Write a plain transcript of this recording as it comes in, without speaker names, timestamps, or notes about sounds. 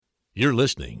You're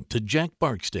listening to Jack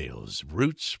Barksdale's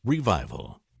Roots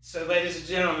Revival. So, ladies and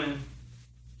gentlemen,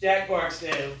 Jack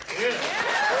Barksdale.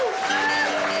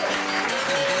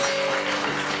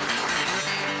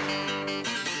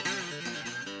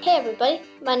 Hey everybody,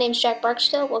 my name's Jack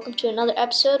Barksdale. Welcome to another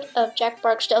episode of Jack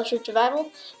Barksdale's Roots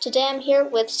Revival. Today I'm here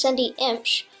with Cindy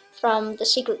Imsch from the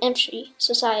Secret Imshi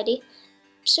Society.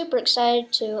 Super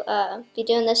excited to be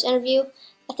doing this interview.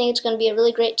 I think it's going to be a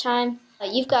really great time.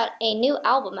 You've got a new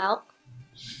album out.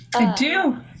 I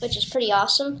do. Which is pretty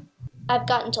awesome. I've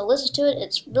gotten to listen to it.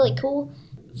 It's really cool.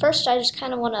 First, I just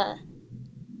kind of want to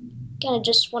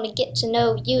get to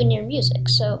know you and your music.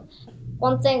 So,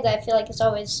 one thing that I feel like is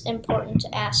always important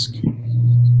to ask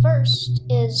first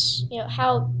is,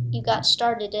 how you got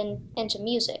started into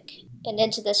music and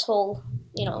into this whole,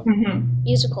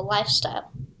 musical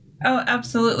lifestyle. Oh,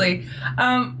 absolutely.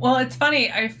 Well, it's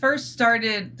funny. I first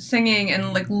started singing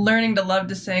and learning to love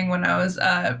to sing when I was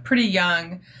pretty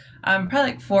young,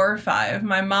 probably 4 or 5.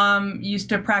 My mom used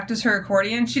to practice her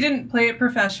accordion. She didn't play it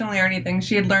professionally or anything.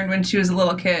 She had learned when she was a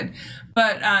little kid,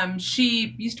 but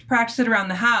she used to practice it around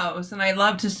the house, and I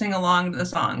loved to sing along to the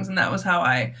songs, and that was how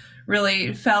I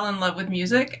really fell in love with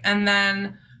music. And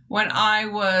then when I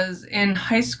was in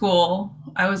high school,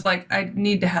 I was like, I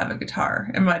need to have a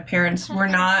guitar. And my parents were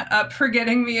not up for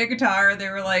getting me a guitar. They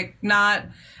were not,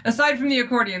 aside from the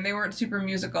accordion, they weren't super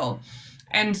musical.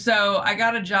 And so I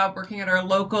got a job working at our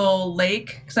local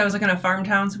lake because I was in a farm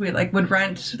town. So we would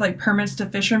rent permits to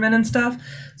fishermen and stuff.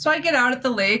 So I get out at the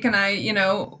lake and I,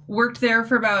 worked there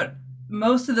for about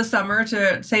most of the summer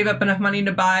to save up enough money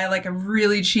to buy a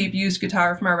really cheap used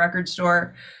guitar from our record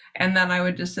store. And then I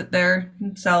would just sit there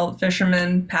and sell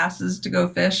fishermen passes to go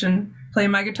fish and play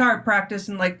my guitar, practice.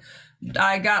 And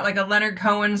I got a Leonard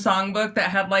Cohen songbook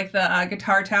that had the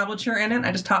guitar tablature in it.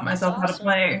 I just taught myself how to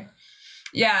play.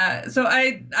 Yeah. So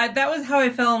I that was how I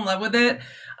fell in love with it.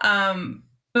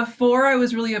 Before I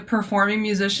was really a performing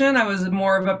musician, I was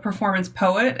more of a performance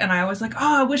poet. And I was like,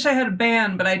 oh, I wish I had a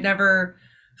band, but I never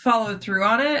followed through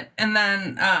on it. And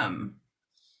then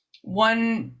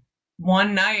one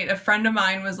night, a friend of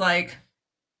mine was like,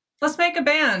 let's make a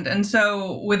band. And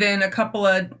so within a couple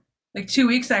of 2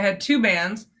 weeks, I had 2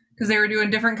 bands because they were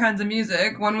doing different kinds of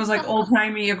music. One was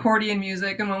old-timey accordion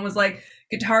music, and one was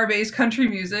guitar-based country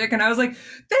music. And I was like,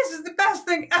 this is the best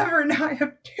thing ever. Now I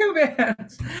have 2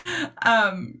 bands.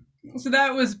 So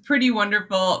that was pretty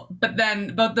wonderful. But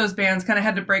then both those bands kind of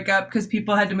had to break up because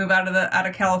people had to move out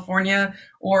of California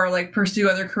or pursue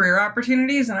other career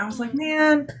opportunities. And I was like,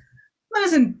 man,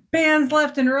 losing bands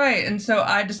left and right. And so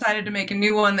I decided to make a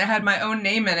new one that had my own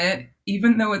name in it,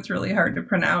 even though it's really hard to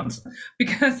pronounce,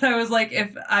 because I was like,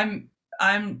 if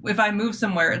I move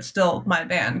somewhere, it's still my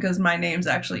band because my name's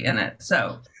actually in it.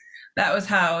 So that was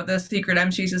how the Secret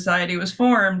Imshi Society was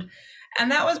formed.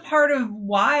 And that was part of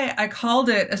why I called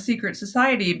it a secret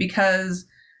society, because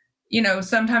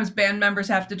sometimes band members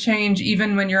have to change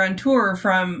even when you're on tour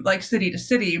from city to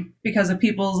city because of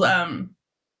people's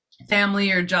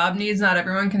family or job needs. Not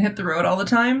everyone can hit the road all the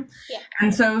time. Yeah.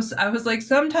 And so I was like,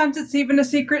 sometimes it's even a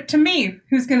secret to me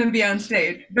who's going to be on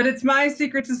stage, but it's my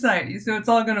secret society, so it's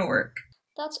all going to work.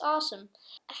 That's awesome.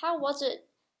 How was it,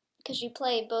 because you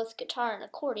play both guitar and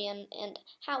accordion, and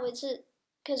how is it,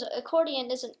 because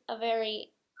accordion isn't a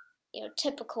very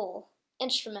typical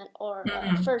instrument or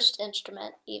first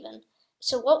instrument even.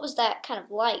 So what was that kind of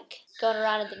like going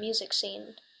around in the music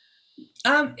scene?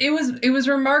 It was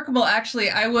remarkable,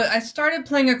 actually. I started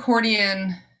playing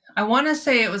accordion, I want to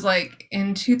say it was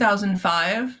in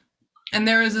 2005, and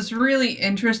there was this really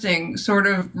interesting sort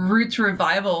of roots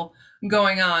revival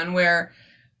going on where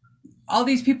all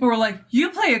these people were like, you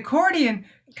play accordion,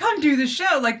 come do the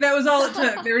show. That was all it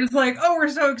took. They were just like, oh, we're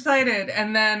so excited.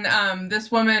 And then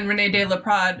this woman, Renee De La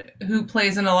Prade, who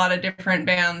plays in a lot of different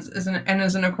bands and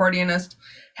is an accordionist,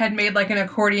 had made an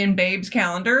accordion babes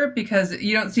calendar, because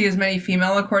you don't see as many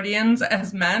female accordions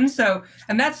as men. So,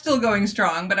 and that's still going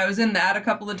strong, but I was in that a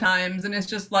couple of times, and it's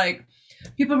just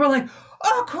people were like,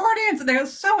 oh, accordions. And they were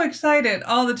so excited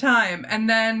all the time. And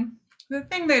then the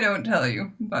thing they don't tell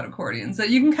you about accordions that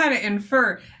you can kind of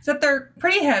infer is that they're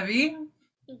pretty heavy.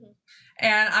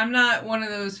 And I'm not one of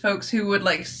those folks who would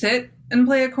sit and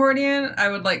play accordion. I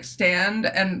would stand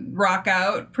and rock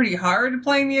out pretty hard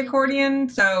playing the accordion.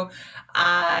 So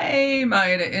I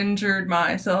might have injured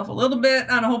myself a little bit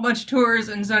on a whole bunch of tours.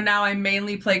 And so now I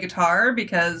mainly play guitar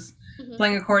because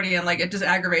playing accordion, it just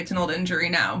aggravates an old injury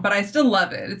now. But I still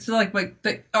love it. It's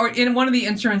or in one of the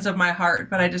instruments of my heart,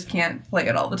 but I just can't play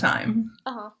it all the time.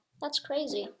 That's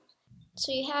crazy.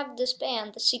 So you have this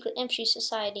band, the Secret Imshi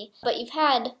Society, but you've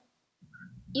had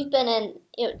you've been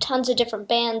in tons of different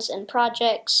bands and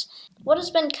projects. What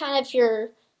has been kind of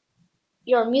your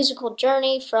musical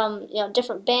journey from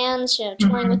different bands,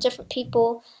 touring with different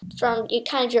people, from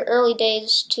kind of your early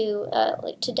days to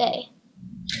like today?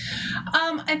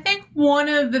 I think one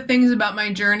of the things about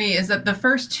my journey is that the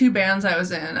first two bands I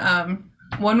was in,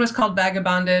 one was called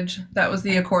Vagabondage, that was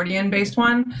the accordion-based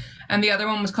one, and the other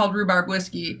one was called Rhubarb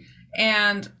Whiskey.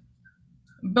 And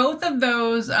both of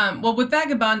those, with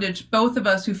Vagabondage, both of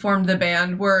us who formed the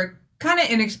band were kind of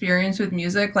inexperienced with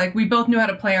music. Like, we both knew how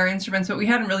to play our instruments, but we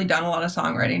hadn't really done a lot of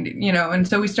songwriting, and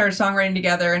so we started songwriting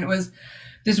together, and it was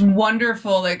this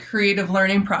wonderful, like, creative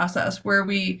learning process where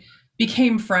we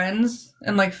became friends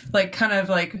and kind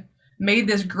of made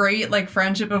this great like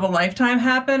friendship of a lifetime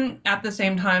happen at the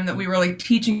same time that we were like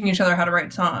teaching each other how to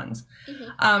write songs.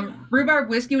 Rhubarb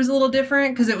Whiskey was a little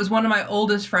different because it was one of my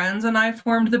oldest friends and I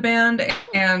formed the band,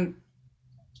 and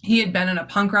he had been in a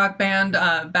punk rock band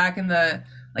back in the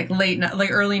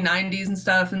early 90s and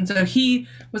stuff, and so he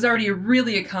was already a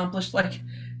really accomplished like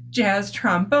jazz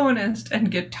trombonist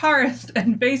and guitarist,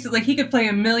 and basically he could play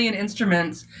a million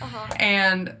instruments.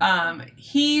 And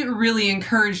he really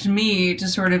encouraged me to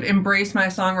sort of embrace my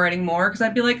songwriting more, because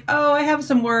I'd be like, oh, I have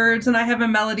some words and I have a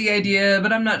melody idea,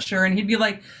 but I'm not sure. And he'd be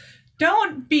like,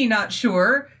 don't be not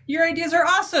sure, your ideas are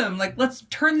awesome, like let's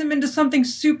turn them into something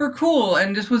super cool,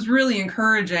 and just was really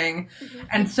encouraging.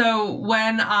 And so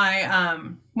when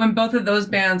when both of those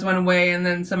bands went away, and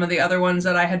then some of the other ones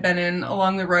that I had been in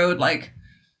along the road like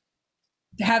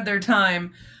had their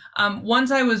time,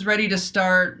 once I was ready to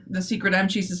start the Secret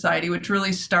Emcee Society, which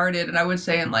really started, and I would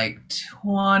say in like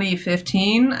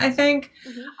 2015, I think,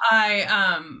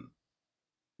 I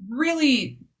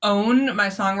really own my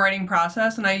songwriting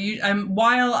process. And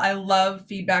while I love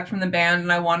feedback from the band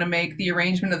and I want to make the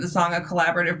arrangement of the song a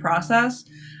collaborative process,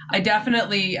 I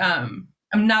definitely I'm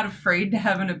not afraid to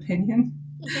have an opinion.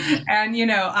 And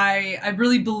I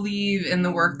really believe in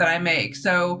the work that I make.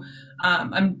 So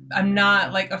I'm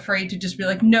not like afraid to just be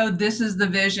like, no, this is the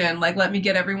vision. Like, let me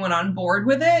get everyone on board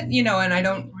with it, and I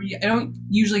don't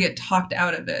usually get talked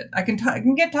out of it. I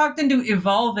can get talked into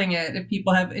evolving it if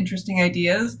people have interesting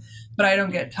ideas, but I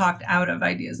don't get talked out of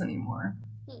ideas anymore.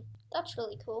 That's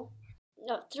really cool.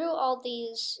 Through all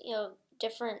these,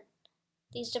 different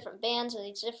bands and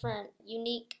these different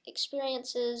unique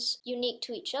experiences, unique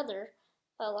to each other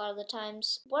a lot of the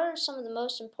times, what are some of the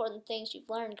most important things you've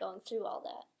learned going through all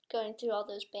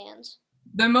those bands?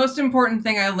 The most important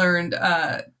thing I learned,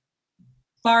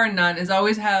 bar none, is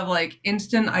always have like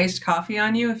instant iced coffee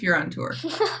on you if you're on tour.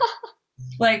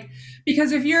 Like,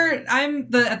 because I'm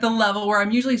at the level where I'm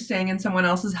usually staying in someone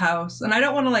else's house, and I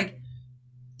don't want to like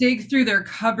dig through their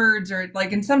cupboards or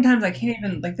like, and sometimes I can't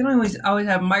even like, they don't always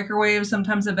have microwaves.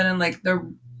 Sometimes I've been in like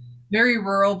the very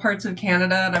rural parts of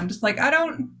Canada, and I'm just like, I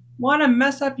don't want to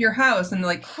mess up your house, and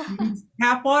like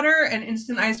tap water and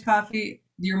instant iced coffee,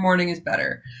 your morning is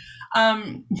better.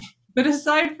 But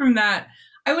aside from that,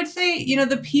 I would say,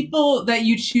 the people that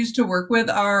you choose to work with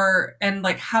and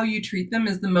like how you treat them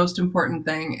is the most important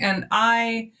thing. And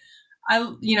I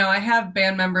have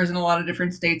band members in a lot of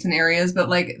different states and areas, but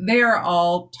like they are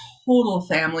all total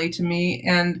family to me.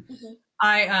 And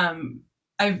I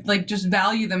like just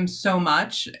value them so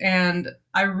much. And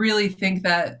I really think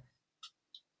that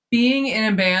being in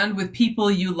a band with people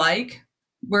you like,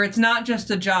 where it's not just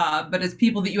a job, but it's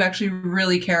people that you actually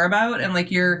really care about, and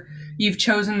like you've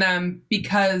chosen them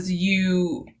because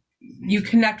you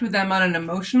connect with them on an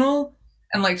emotional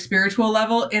and like spiritual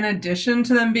level, in addition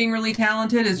to them being really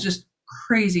talented, is just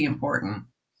crazy important.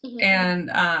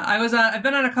 And I've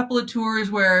been on a couple of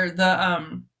tours where I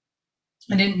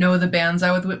didn't know the bands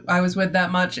I was with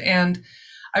that much, and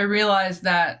I realized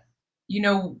that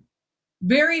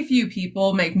very few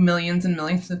people make millions and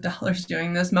millions of dollars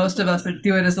doing this. Most of us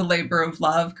do it as a labor of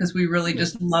love because we really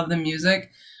just love the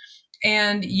music.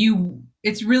 And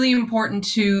it's really important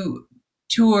to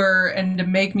tour and to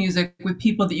make music with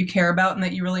people that you care about and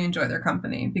that you really enjoy their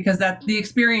company, because the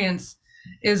experience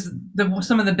is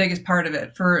some of the biggest part of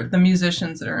it for the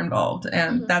musicians that are involved.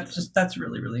 And that's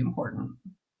really, really important.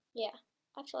 Yeah,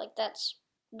 I feel like that's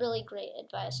really great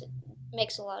advice. It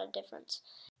makes a lot of difference.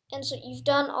 And so you've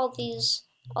done all these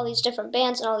different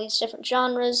bands and all these different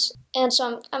genres, and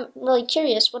so I'm really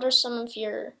curious, what are some of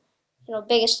your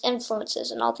biggest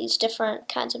influences in all these different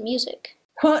kinds of music?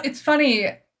 Well, it's funny,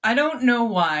 I don't know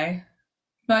why,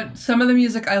 but some of the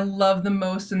music I love the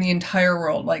most in the entire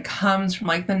world like comes from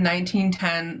like the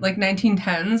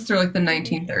 1910s through like the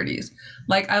 1930s.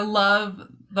 Like, I love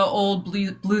the old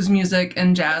blues music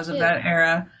and jazz of that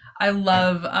era. I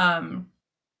love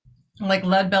like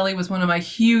Lead Belly was one of my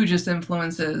hugest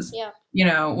influences.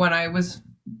 When I was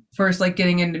first like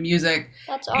getting into music.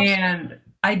 That's awesome. And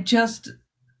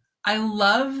I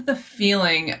love the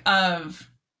feeling of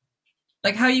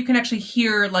like how you can actually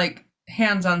hear like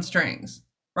hands on strings,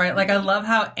 right? Like I love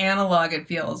how analog it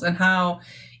feels, and how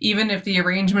even if the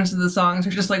arrangements of the songs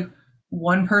are just like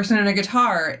one person and a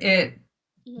guitar,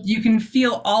 you can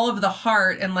feel all of the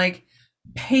heart and like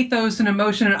pathos and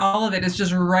emotion, and all of it is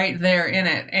just right there in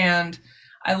it. And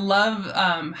I love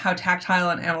how tactile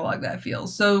and analog that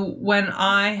feels. So when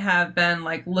I have been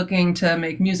like looking to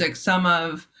make music, some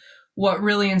of what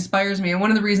really inspires me, and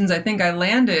one of the reasons I think I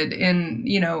landed in,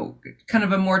 you know, kind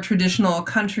of a more traditional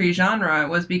country genre,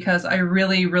 was because I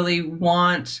really, really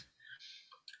want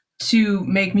to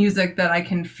make music that I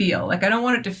can feel. Like I don't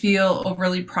want it to feel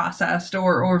overly processed,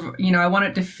 or you know, I want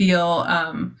it to feel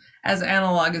as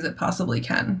analog as it possibly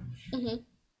can. Mm-hmm.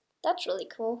 That's really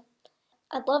cool.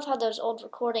 I love how those old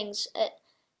recordings,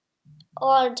 a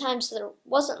lot of times there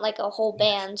wasn't like a whole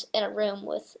band in a room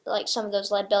with like some of those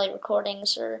Lead Belly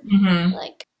recordings, or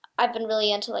like I've been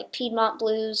really into like Piedmont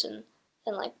blues and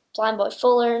like Blind Boy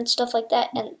Fuller and stuff like that.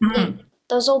 And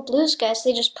those old blues guys,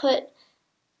 they just put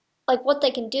like what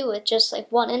they can do with just like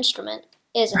one instrument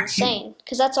is insane.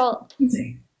 Because that's all.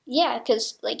 Yeah,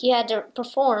 because like you had to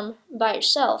perform by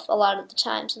yourself a lot of the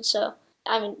times, and so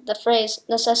I mean the phrase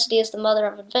 "necessity is the mother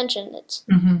of invention." It's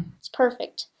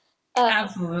perfect.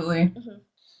 Absolutely.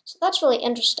 So that's really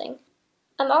interesting.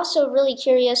 I'm also really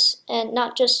curious, and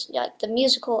not just like the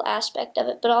musical aspect of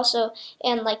it, but also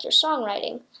in like your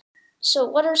songwriting. So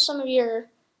what are some of your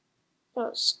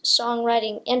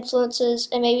songwriting influences,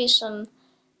 and maybe some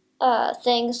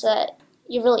things that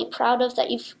you're really proud of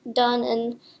that you've done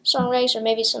in songwriting, or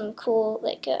maybe some cool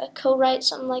like co-write,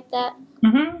 something like that?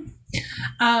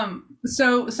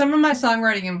 So some of my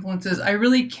songwriting influences, I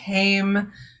really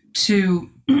came to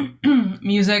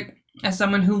music as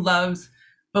someone who loves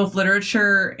both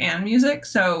literature and music.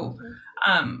 So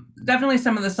definitely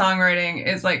some of the songwriting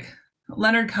is like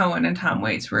Leonard Cohen and Tom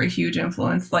Waits were a huge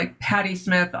influence, like Patti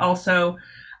Smith also.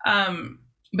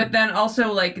 But then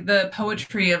also like the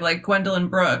poetry of like Gwendolyn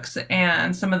Brooks,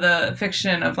 and some of the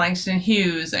fiction of Langston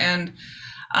Hughes, and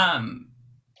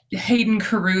Hayden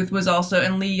Carruth was also,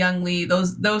 and Lee Young Lee.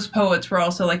 Those poets were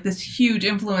also like this huge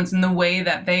influence in the way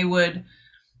that they would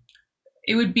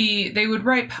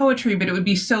write poetry, but it would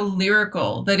be so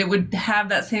lyrical that it would have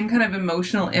that same kind of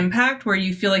emotional impact where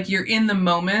you feel like you're in the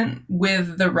moment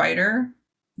with the writer,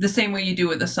 the same way you do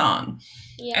with a song.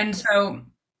 Yeah. And so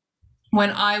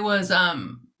when I was,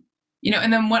 and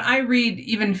then when I read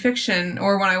even fiction,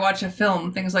 or when I watch a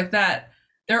film, things like that,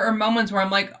 there are moments where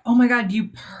I'm like, oh my God, you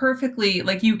perfectly,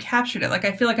 like you captured it. Like,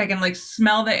 I feel like I can like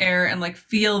smell the air and like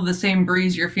feel the same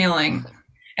breeze you're feeling.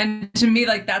 And to me,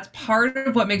 like that's part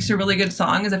of what makes a really good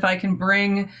song, is if I can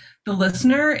bring the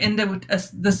listener into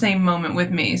the same moment with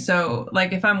me. So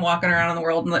like if I'm walking around in the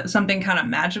world and something kind of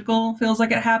magical feels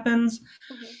like it happens,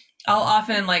 I'll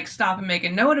often like stop and make a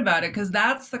note about it, because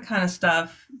that's the kind of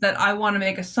stuff that I want to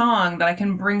make a song that I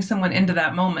can bring someone into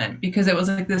that moment, because it was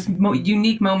like this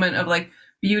unique moment of like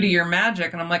beauty or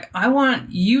magic. And I'm like, I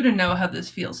want you to know how this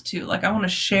feels too. Like I want to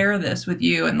share this with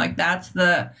you. And like that's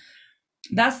the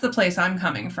place I'm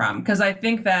coming from, because I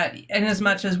think that in as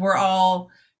much as we're all,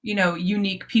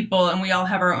 unique people, and we all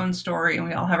have our own story, and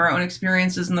we all have our own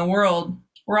experiences in the world,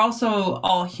 we're also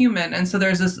all human. And so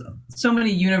there's so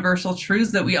many universal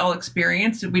truths that we all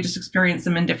experience. We just experience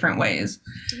them in different ways.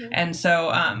 And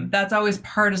so that's always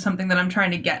part of something that I'm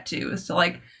trying to get to, is to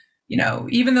like,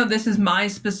 even though this is my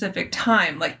specific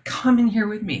time, like come in here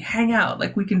with me, hang out,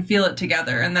 like we can feel it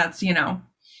together. And that's,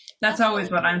 that's always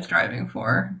really what I'm striving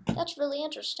for. That's really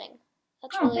interesting.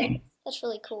 That's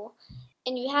really cool.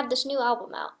 And you have this new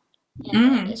album out,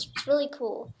 and it's really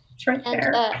cool. It's right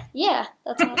there. Yeah,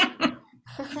 that's awesome.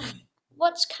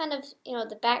 What's kind of,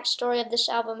 the backstory of this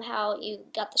album, how you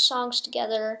got the songs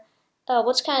together?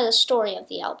 What's kind of the story of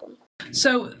the album?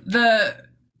 So the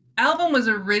album was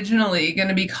originally going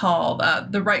to be called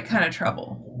The Right Kind of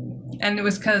Trouble. And it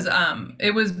was because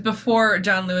it was before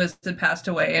John Lewis had passed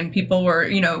away, and people were,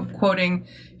 quoting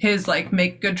his like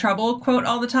 "make good trouble" quote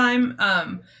all the time.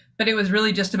 But it was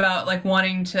really just about like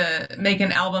wanting to make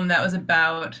an album that was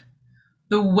about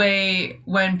the way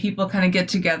when people kind of get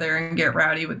together and get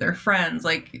rowdy with their friends,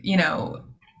 like,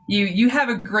 you have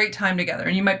a great time together,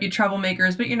 and you might be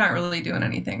troublemakers, but you're not really doing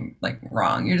anything like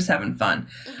wrong. You're just having fun.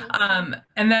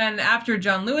 And then after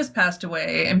John Lewis passed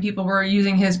away and people were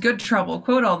using his good trouble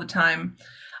quote all the time,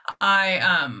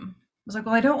 I was like,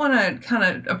 well, I don't want to kind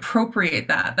of appropriate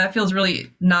that. That feels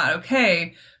really not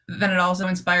okay. then it also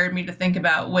inspired me to think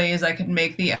about ways I could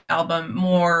make the album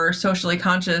more socially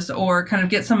conscious, or kind of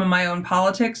get some of my own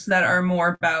politics that are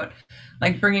more about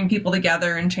like bringing people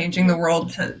together and changing the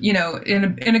world to, you know,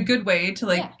 in a good way, to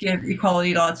like give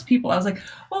equality to lots of people. I was like,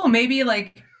 oh, maybe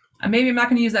I'm not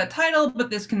going to use that title,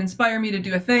 but this can inspire me to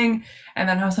do a thing. And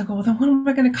then I was like, well, then what am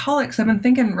I going to call it? Because I've been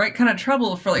thinking Right Kind of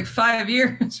Trouble for like 5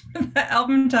 years for the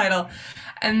album title.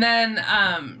 And then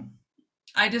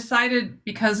I decided,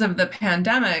 because of the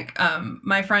pandemic,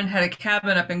 my friend had a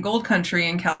cabin up in Gold Country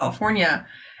in California.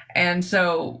 And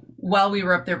so while we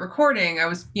were up there recording, I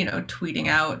was, you know, tweeting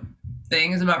out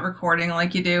things about recording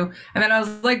like you do. And then I was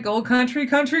like, Gold Country,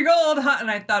 country gold. And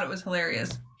I thought it was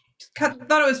hilarious. Thought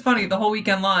it was funny the whole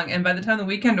weekend long. And by the time the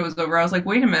weekend was over, I was like,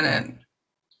 wait a minute.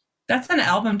 That's an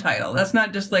album title. That's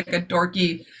not just like a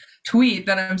dorky tweet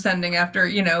that I'm sending after,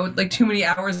 you know, like too many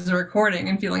hours of recording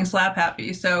and feeling slap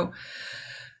happy. So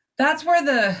that's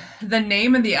where the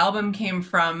name of the album came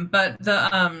from. But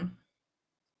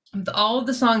all of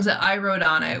the songs that I wrote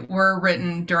on it were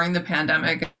written during the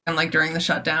pandemic and like during the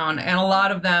shutdown. And a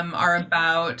lot of them are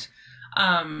about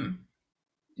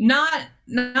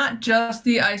not just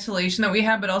the isolation that we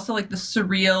had, but also like the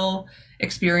surreal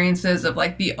experiences of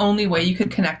like the only way you could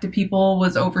connect to people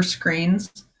was over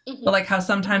screens. Mm-hmm. But like how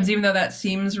sometimes, even though that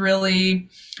seems really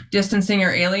distancing or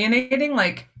alienating,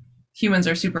 like humans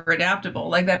are super adaptable.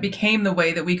 Like that became the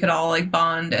way that we could all like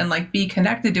bond and like be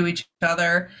connected to each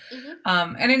other.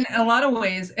 Mm-hmm. And in a lot of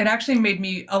ways, it actually made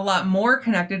me a lot more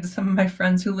connected to some of my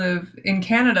friends who live in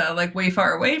Canada, like way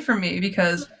far away from me,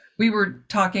 because we were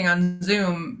talking on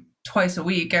Zoom twice a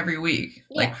week, every week,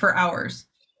 like for hours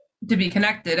to be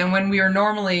connected. And when we were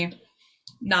normally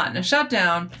not in a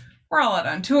shutdown, we're all out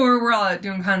on tour, we're all out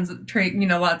doing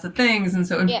lots of things. And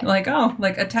so it would be like, oh,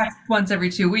 like a text once every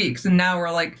 2 weeks. And now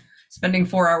we're like spending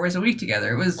 4 hours a week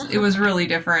together. It was really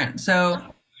different. So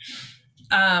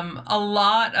a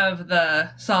lot of the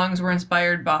songs were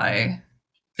inspired by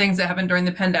things that happened during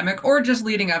the pandemic or just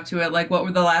leading up to it. Like what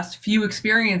were the last few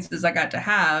experiences I got to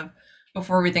have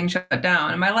before everything shut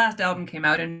down. And my last album came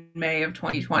out in May of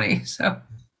 2020. So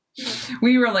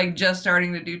we were like just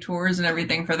starting to do tours and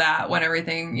everything for that when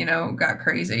everything, you know, got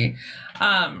crazy.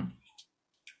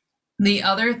 The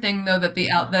other thing though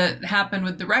that happened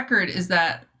with the record is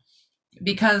that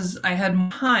because I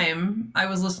had time, I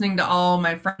was listening to all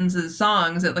my friends'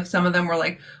 songs that like some of them were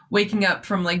like waking up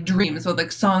from like dreams with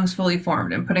like songs fully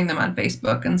formed and putting them on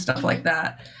Facebook and stuff like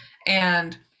that.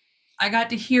 And I got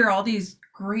to hear all these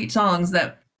great songs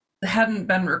that hadn't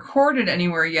been recorded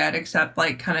anywhere yet, except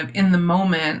like kind of in the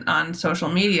moment on social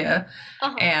media.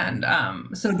 Uh-huh. And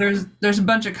so there's a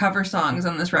bunch of cover songs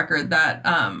on this record that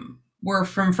were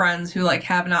from friends who like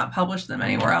have not published them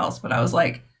anywhere else. But I was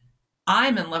like,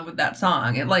 I'm in love with that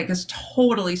song. It like is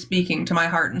totally speaking to my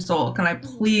heart and soul. Can I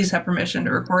please have permission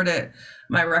to record it,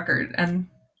 my record? And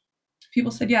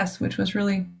people said yes, which was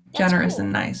really generous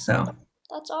and nice. So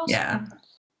that's awesome. Yeah.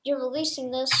 You're releasing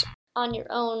this on your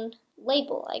own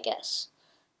label, I guess.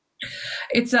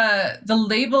 It's the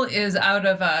label is out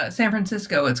of San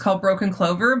Francisco. It's called Broken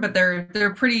Clover, but they're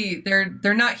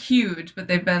not huge, but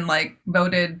they've been like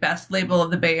voted best label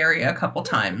of the Bay Area a couple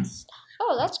times.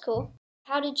 Oh, that's cool.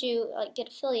 How did you like get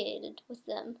affiliated with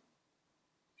them?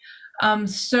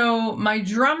 So my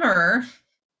drummer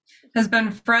has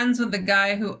been friends with the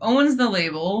guy who owns the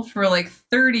label for like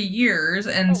 30 years.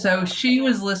 And so she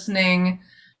was listening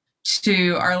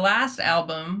to our last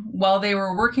album while they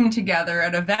were working together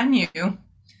at a venue.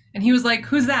 And he was like,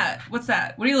 who's that? What's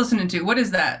that? What are you listening to? What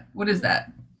is that? What is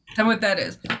that? Tell me what that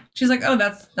is. She's like, oh,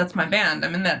 that's my band.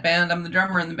 I'm in that band. I'm the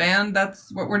drummer in the band.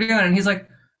 That's what we're doing. And he's like,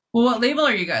 well, what label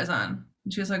are you guys on?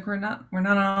 And she was like, we're not on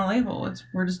a label.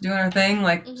 We're just doing our thing.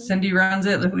 Like Cindy runs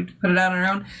it. Like we put it out on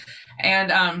our own.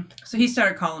 And so he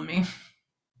started calling me.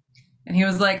 And he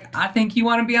was like, I think you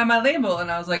want to be on my label.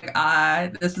 And I was like,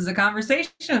 this is a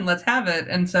conversation. Let's have it.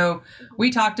 And so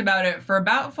we talked about it for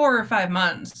about 4 or 5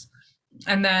 months.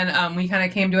 And then we kind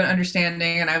of came to an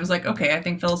understanding. And I was like, okay, I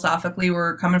think philosophically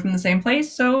we're coming from the same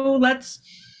place. So let's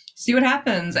see what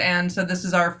happens. And so this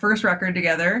is our first record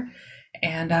together.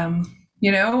 And,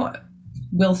 you know,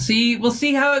 we'll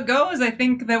see how it goes. I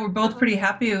think that we're both pretty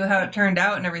happy with how it turned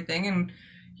out and everything. And,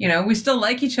 you know, we still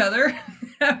like each other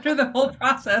after the whole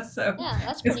process. So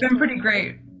yeah, it's been pretty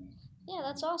great. Yeah,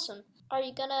 that's awesome. Are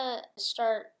you gonna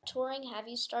start touring? Have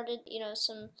you started,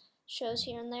 some shows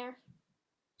here and there?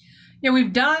 Yeah,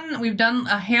 we've done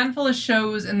a handful of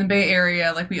shows in the Bay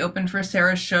Area. Like we opened for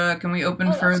Sarah Shook and we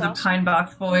opened for the Pine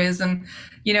Box Boys, and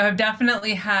have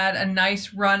definitely had a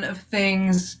nice run of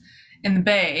things in the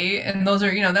Bay, and those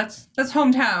are, that's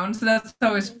hometown, so that's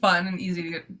always fun and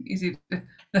easy.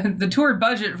 The tour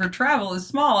budget for travel is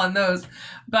small on those,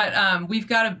 but we've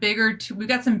got we've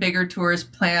got some bigger tours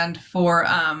planned for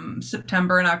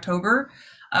September and October,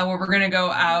 where we're going to go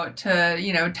out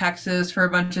to, Texas for a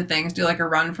bunch of things, do like a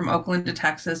run from Oakland to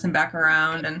Texas and back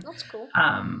around. And That's cool.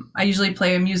 I usually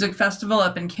play a music festival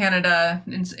up in Canada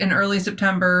in early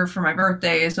September for my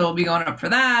birthday. So we'll be going up for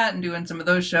that and doing some of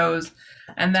those shows.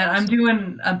 And then I'm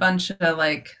doing a bunch of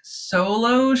like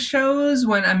solo shows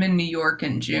when I'm in New York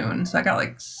in June. So I got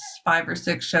like 5 or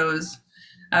 6 shows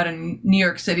out in New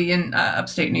York City and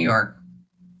upstate New York.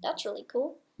 That's really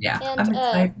cool. Yeah, And I'm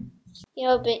excited.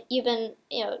 but you've been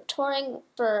touring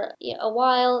for a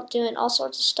while, doing all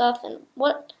sorts of stuff. And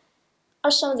what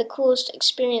are some of the coolest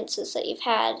experiences that you've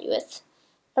had with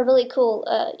a really cool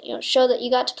show that you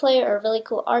got to play, or a really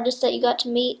cool artist that you got to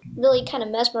meet? Really kind of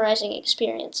mesmerizing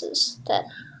experiences that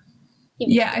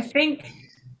you've. Yeah, I think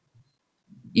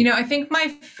my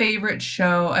favorite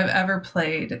show I've ever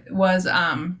played was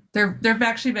there've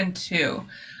actually been 2.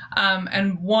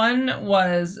 And one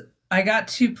was I got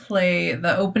to play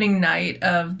the opening night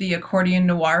of the Accordion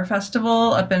Noir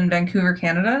Festival up in Vancouver,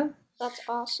 Canada. That's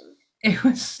awesome. It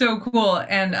was so cool.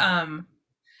 And I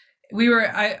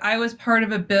was part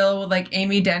of a bill with like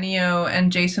Amy Denio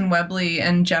and Jason Webley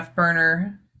and Jeff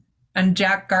Berner and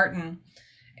Jack Garton.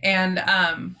 And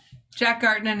Jack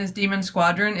Garton and his Demon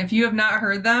Squadron. If you have not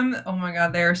heard them, oh my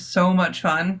God, they are so much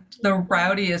fun. The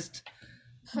rowdiest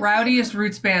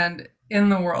roots band in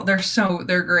the world.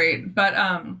 They're great. But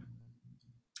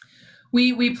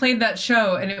we played that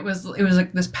show, and it was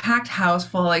like this packed house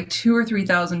full of like 2,000 or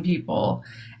 3,000 people.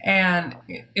 And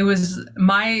it was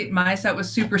my set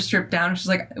was super stripped down. She's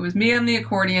like, it was me on the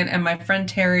accordion and my friend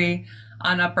Terry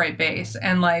on upright bass,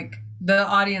 and like the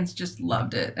audience just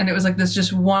loved it. And it was like this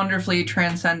just wonderfully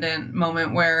transcendent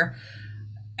moment where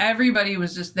everybody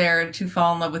was just there to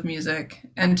fall in love with music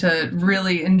and to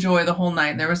really enjoy the whole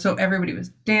night. Everybody was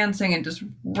dancing and just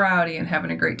rowdy and having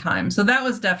a great time. So that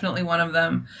was definitely one of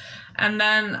them. And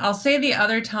then I'll say the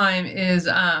other time is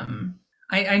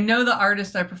I know the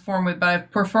artist I perform with, but I've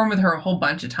performed with her a whole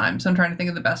bunch of times. So I'm trying to think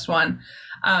of the best one.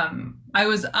 It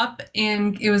was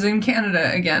in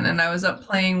Canada again, and I was up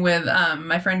playing with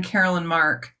my friend Carolyn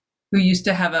Mark, who used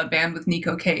to have a band with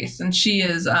Nico Case, and she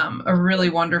is a really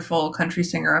wonderful country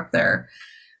singer up there.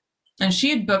 And she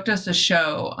had booked us a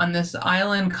show on this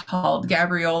island called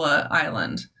Gabriola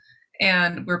Island,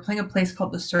 and we were playing a place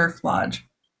called the Surf Lodge.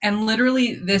 And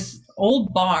literally this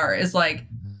old bar is like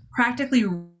practically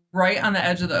right on the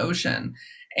edge of the ocean.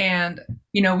 And,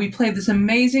 we played this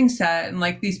amazing set, and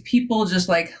like these people just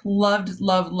like loved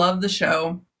the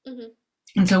show. Mm-hmm.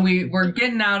 And so we were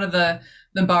getting out of the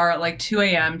bar at like 2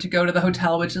 a.m. to go to the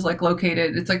hotel, which is like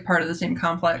located, it's like part of the same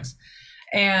complex.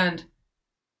 And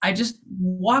I just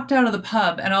walked out of the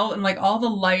pub, and all the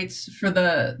lights for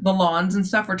the lawns and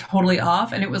stuff were totally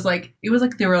off. And it was like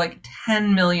there were like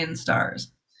 10 million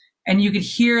stars. And you could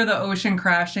hear the ocean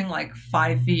crashing like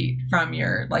 5 feet from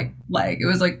your like leg. It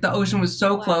was like the ocean was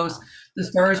so close. The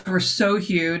stars were so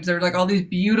huge. There were like all these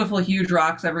beautiful, huge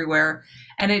rocks everywhere.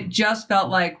 And it just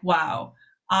felt like, wow,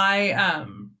 I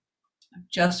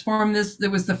just formed this.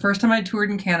 It was the first time I toured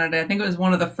in Canada. I think it was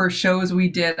one of the first shows we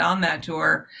did on that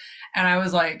tour. And I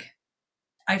was like,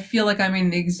 I feel like I'm in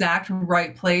the exact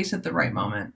right place at the right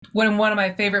moment. When one of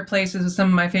my favorite places with some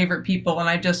of my favorite people, and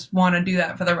I just want to do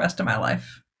that for the rest of my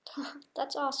life.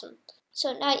 That's awesome.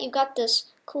 So now you've got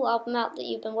this cool album out that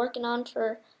you've been working on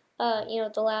for,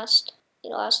 the last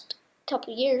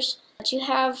couple of years. Do you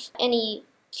have any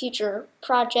future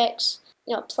projects,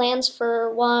 plans for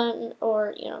one,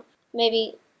 or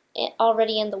maybe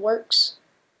already in the works?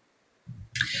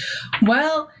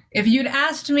 Well, if you'd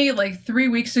asked me like 3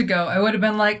 weeks ago, I would have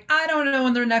been like, I don't know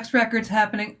when their next record's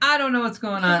happening. I don't know what's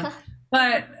going on.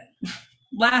 But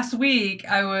last week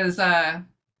I was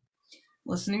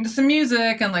listening to some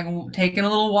music and like taking a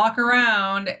little walk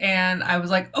around, and I was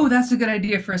like, oh, that's a good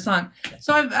idea for a song.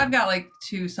 So I've got like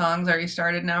 2 songs already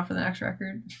started now for the next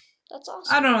record. That's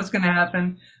awesome. I don't know what's going to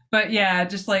happen, but yeah,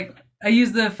 just like I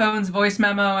use the phone's voice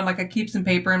memo, and like I keep some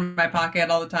paper in my pocket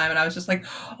all the time. And I was just like,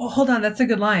 oh, hold on, that's a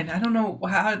good line. I don't know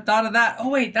how I thought of that. Oh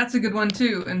wait, that's a good one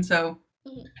too. And so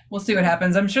we'll see what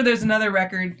happens. I'm sure there's another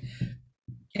record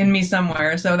in me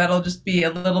somewhere, so that'll just be a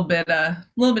little bit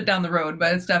down the road,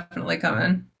 but it's definitely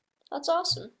coming. That's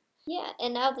awesome. Yeah,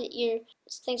 and now that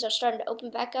things are starting to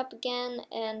open back up again,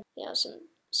 and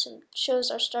some shows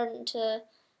are starting to,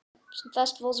 some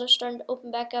festivals are starting to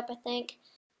open back up, I think.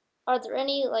 Are there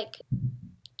any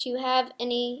do you have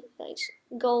any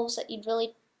goals that you'd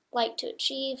really like to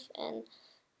achieve in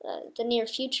the near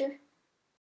future?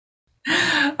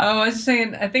 Oh, I was just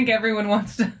saying, I think everyone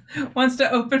wants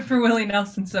to open for Willie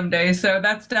Nelson someday. So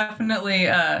that's definitely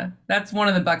that's one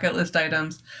of the bucket list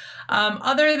items.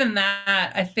 Other than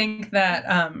that, I think that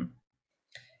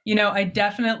I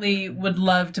definitely would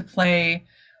love to play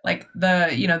like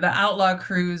the Outlaw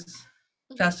Cruise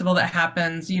festival that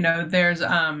happens. There's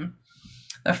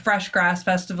a Fresh Grass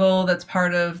Festival that's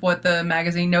part of what the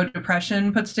magazine No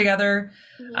Depression puts together.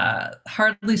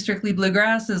 Hardly Strictly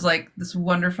Bluegrass is like this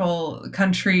wonderful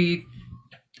country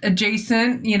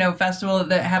adjacent, festival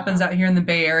that happens out here in the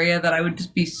Bay Area that I would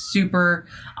just be super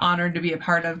honored to be a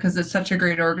part of because it's such a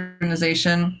great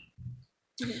organization.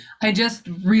 I just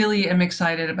really am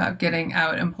excited about getting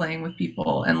out and playing with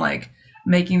people and like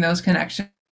making those connections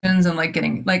and like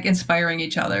getting like inspiring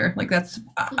each other. Like that's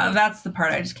the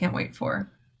part I just can't wait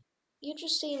for. You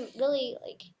just seem really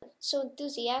like so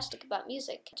enthusiastic about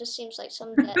music. It just seems like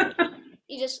something that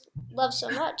you just love so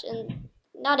much, and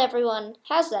not everyone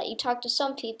has that. You talk to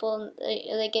some people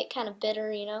and they get kind of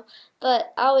bitter,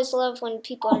 But I always love when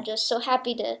people are just so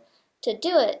happy to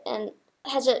do it. And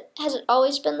has it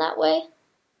always been that way?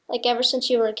 Like ever since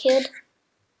you were a kid?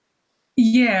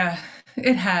 Yeah,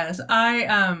 it has.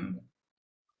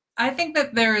 I think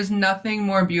that there is nothing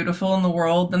more beautiful in the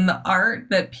world than the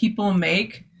art that people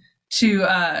make to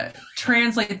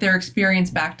translate their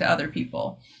experience back to other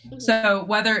people. So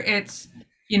whether it's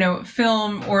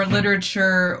film or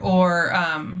literature or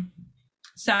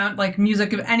sound like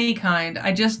music of any kind,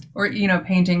 or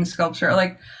painting, sculpture,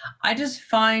 like I just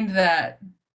find that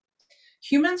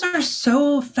humans are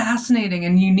so fascinating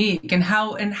and unique, and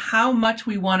how much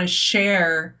we want to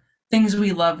share things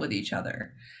we love with each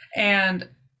other. And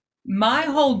my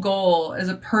whole goal as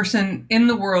a person in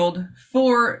the world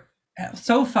for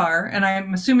so far, and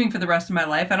I'm assuming for the rest of my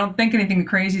life, I don't think anything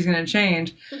crazy is going to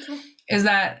change, is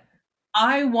that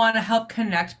I want to help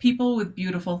connect people with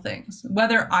beautiful things,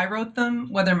 whether I wrote them,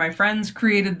 whether my friends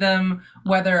created them,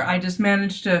 whether I just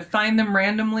managed to find them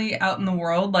randomly out in the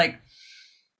world. Like,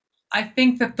 I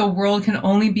think that the world can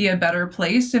only be a better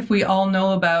place if we all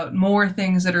know about more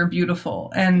things that are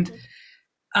beautiful. And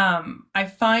I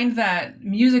find that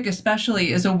music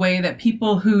especially is a way that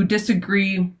people who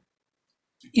disagree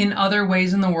in other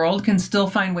ways in the world can still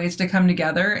find ways to come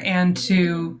together and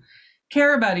to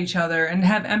care about each other and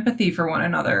have empathy for one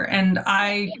another. And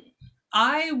I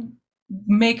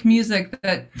make music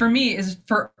that for me is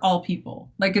for all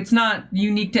people. Like, it's not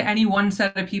unique to any one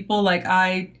set of people. Like,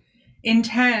 I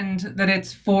intend that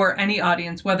it's for any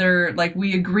audience, whether like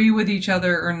we agree with each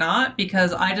other or not,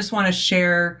 because I just want to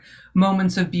share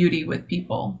moments of beauty with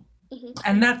people.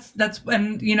 And that's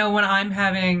when when I'm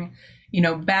having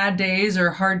bad days or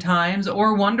hard times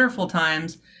or wonderful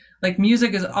times, like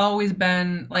music has always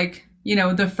been like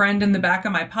the friend in the back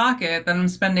of my pocket that I'm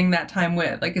spending that time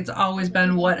with. Like, it's always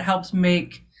been what helps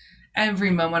make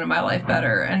every moment of my life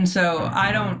better. And so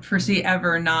I don't foresee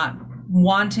ever not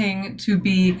wanting to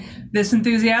be this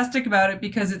enthusiastic about it,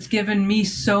 because it's given me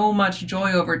so much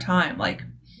joy over time. Like,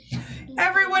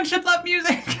 everyone should love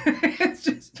music. It's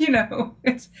just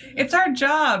it's our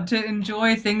job to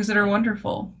enjoy things that are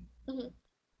wonderful.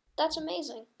 That's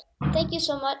amazing. Thank you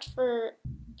so much for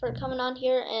coming on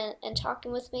here and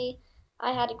talking with me.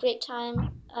 I had a great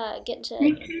time getting to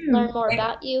learn more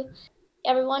about you.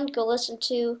 Everyone, go listen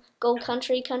to Gold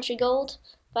Country, Country Gold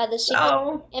by the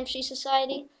Secret MC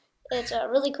Society. It's a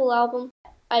really cool album.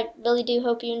 I really do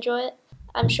hope you enjoy it.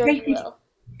 I'm sure you will.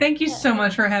 Thank you so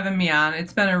much for having me on.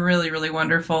 It's been a really, really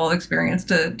wonderful experience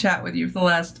to chat with you for the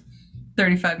last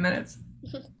 35 minutes.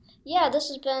 Yeah, this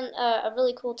has been a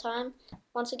really cool time.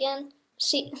 Once again,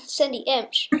 Cindy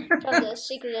Imch from the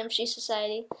Secret MC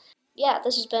Society. Yeah,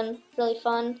 this has been really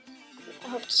fun. I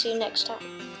hope to see you next time.